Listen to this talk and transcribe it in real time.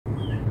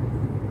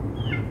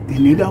The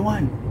nigga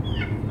one,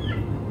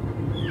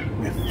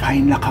 we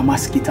find like a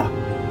mosquito.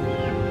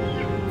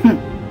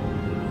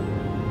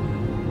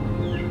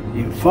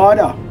 Your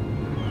father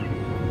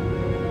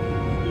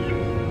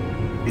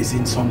is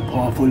in some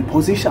powerful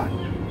position.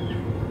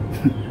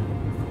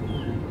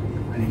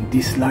 And in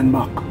this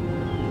landmark,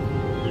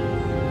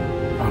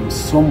 from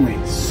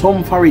somewhere,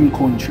 some foreign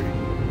country.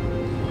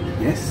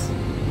 Yes?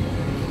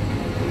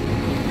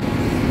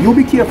 You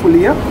be careful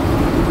here.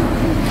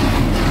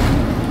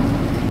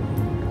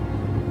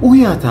 Who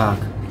you attack?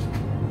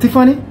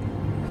 Tiffany?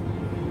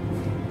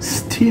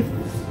 Stiff,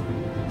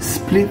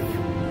 split,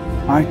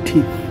 or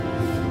thief.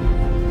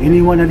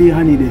 Any one of the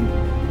honey them.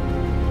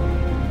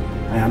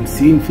 I am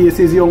seeing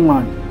faces, young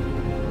man.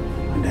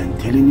 And I'm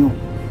telling you,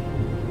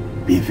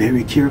 be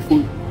very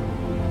careful.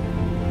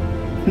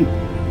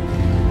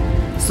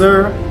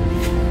 Sir, I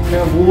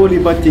have a whole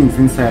heap of things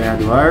inside I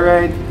do,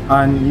 alright?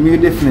 And you may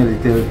definitely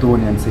tell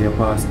Tony and say you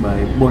pass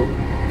by, but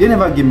you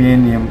never give me a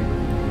name.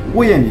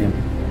 What's your name?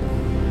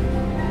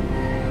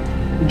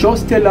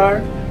 Just tell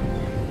her,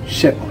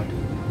 Shepherd.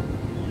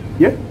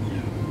 Yeah?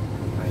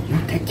 And you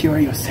take care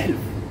of yourself.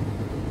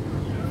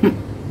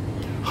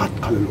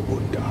 Hot color look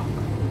good, dog.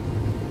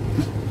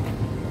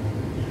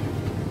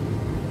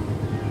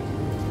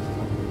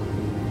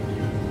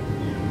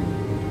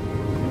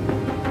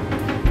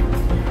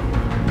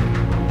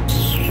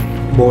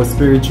 About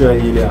spiritual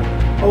healer.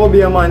 How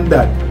be a man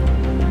that?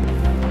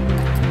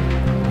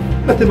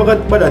 Not ever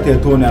got bad tell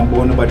Tony and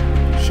about nobody.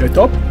 Shut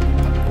up.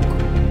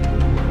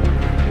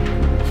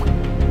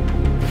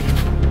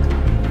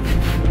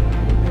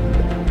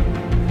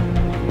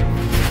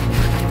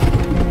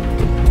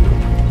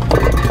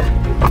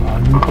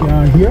 You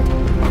can't hear?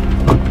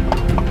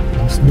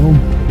 That's dumb.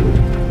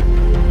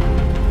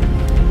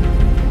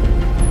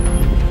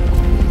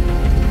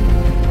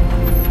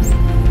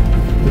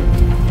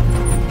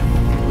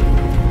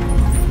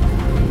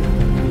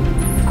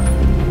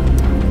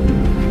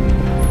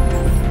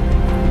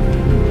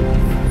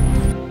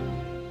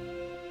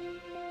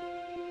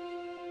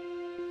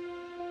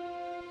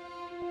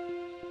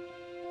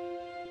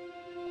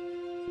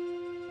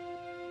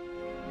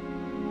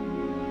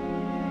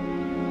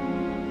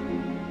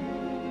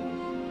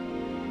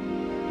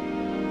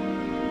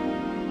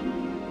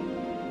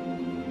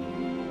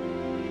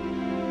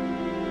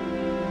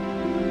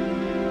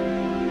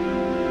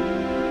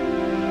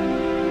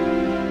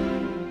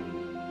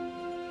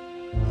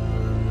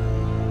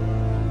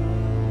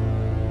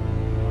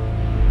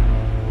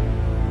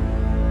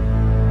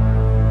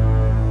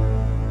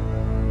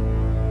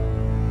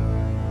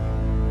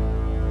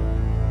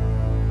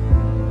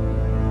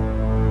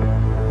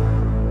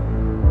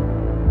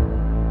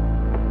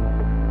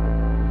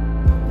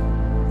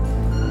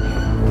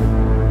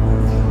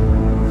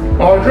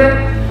 Audrey?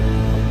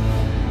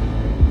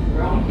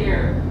 Around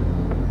here.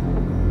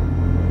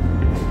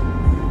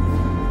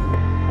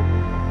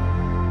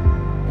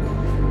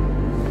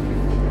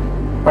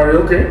 Are you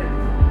okay?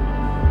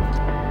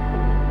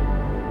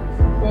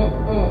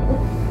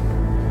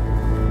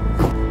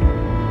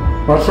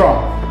 What's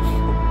wrong?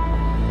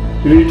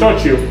 Did he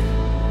touch you?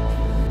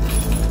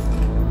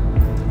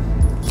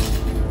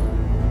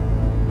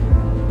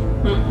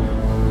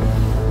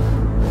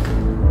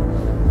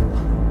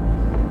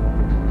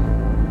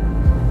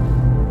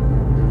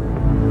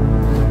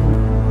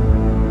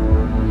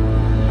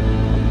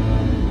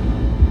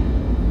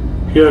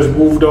 He has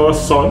moved our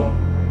son.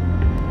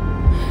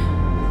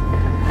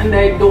 And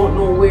I don't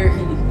know where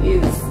he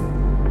is.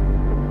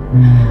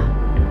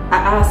 I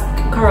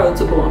asked Carl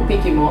to go and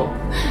pick him up.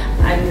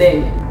 And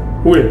then...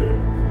 Wait.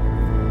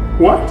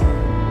 What?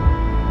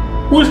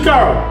 Who's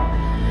Carol?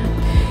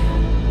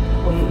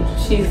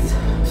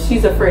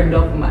 She's a friend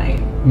of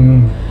mine.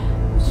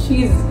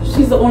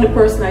 She's the only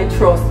person I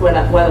trust while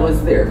I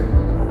was there.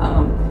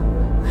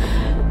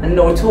 And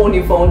now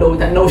Tony found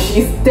out and now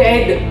she's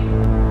dead.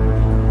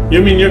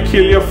 You mean you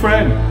kill your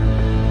friend?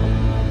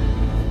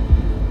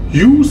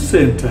 You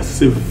sent a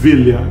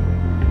civilian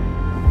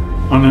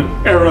on an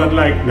errand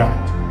like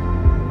that?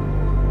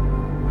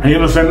 And you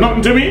don't say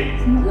nothing to me?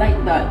 It's not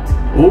like that.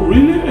 Oh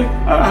really?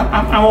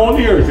 I'm all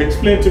ears.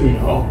 Explain to me.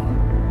 Oh.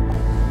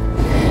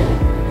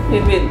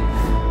 David,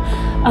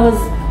 I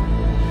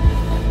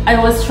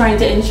was trying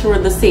to ensure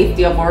the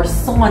safety of our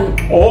son.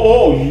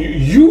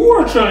 You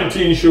were trying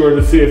to ensure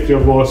the safety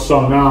of our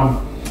son.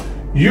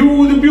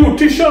 You, the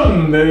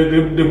beautician,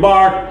 the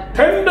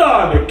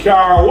bartender, the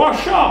car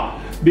washer,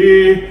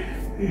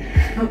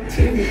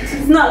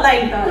 It's not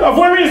like that. What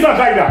do you mean it's not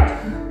like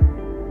that?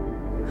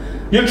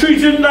 You're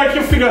treating like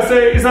your figure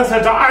say it's a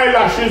set of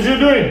eyelashes you're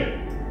doing.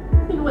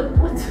 What?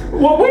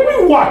 What do you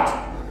mean what?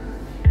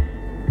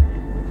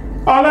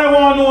 All I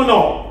want to know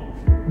now,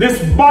 this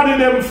body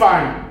them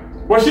fine.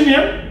 What's your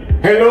name?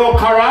 Hello,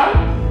 Carol?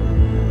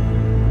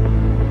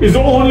 Is the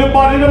only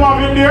body them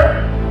have in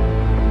there?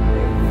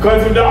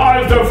 Because if the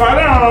eyes them fine,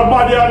 I have a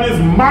body on this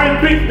my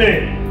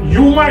picnic.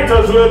 You might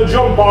as well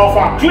jump off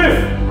a cliff